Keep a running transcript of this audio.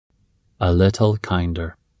A little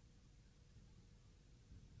kinder.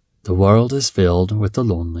 The world is filled with the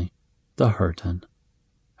lonely, the hurting,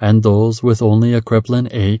 and those with only a crippling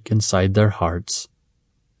ache inside their hearts.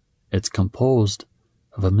 It's composed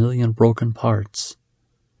of a million broken parts.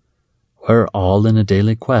 We're all in a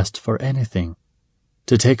daily quest for anything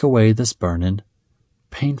to take away this burning,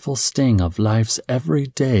 painful sting of life's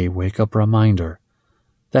everyday wake-up reminder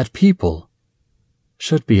that people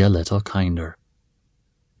should be a little kinder.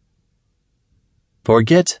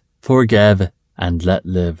 Forget, forgive, and let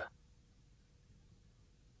live.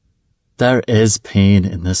 There is pain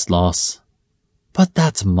in this loss, but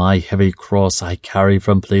that's my heavy cross I carry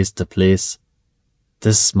from place to place.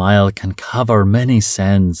 This smile can cover many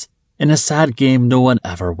sins in a sad game no one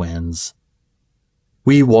ever wins.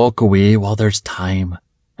 We walk away while there's time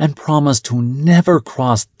and promise to never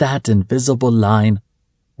cross that invisible line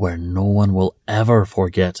where no one will ever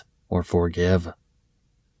forget or forgive.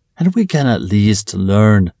 And we can at least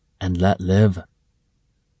learn and let live.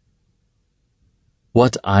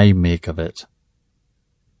 What I make of it.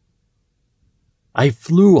 I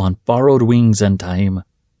flew on borrowed wings in time.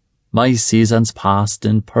 My seasons passed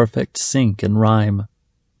in perfect sync and rhyme.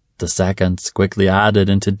 The seconds quickly added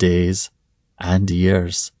into days and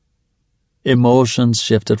years. Emotions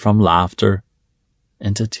shifted from laughter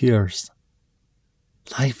into tears.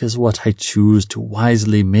 Life is what I choose to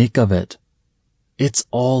wisely make of it. It's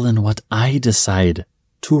all in what I decide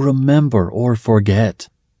to remember or forget.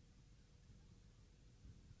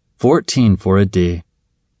 14 for a day.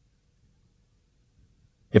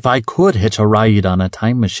 If I could hitch a ride on a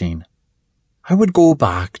time machine, I would go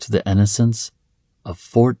back to the innocence of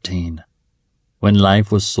 14, when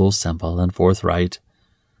life was so simple and forthright,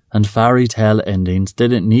 and fairy tale endings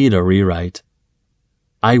didn't need a rewrite.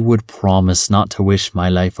 I would promise not to wish my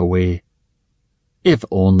life away, if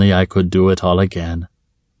only I could do it all again.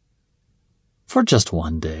 For just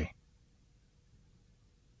one day.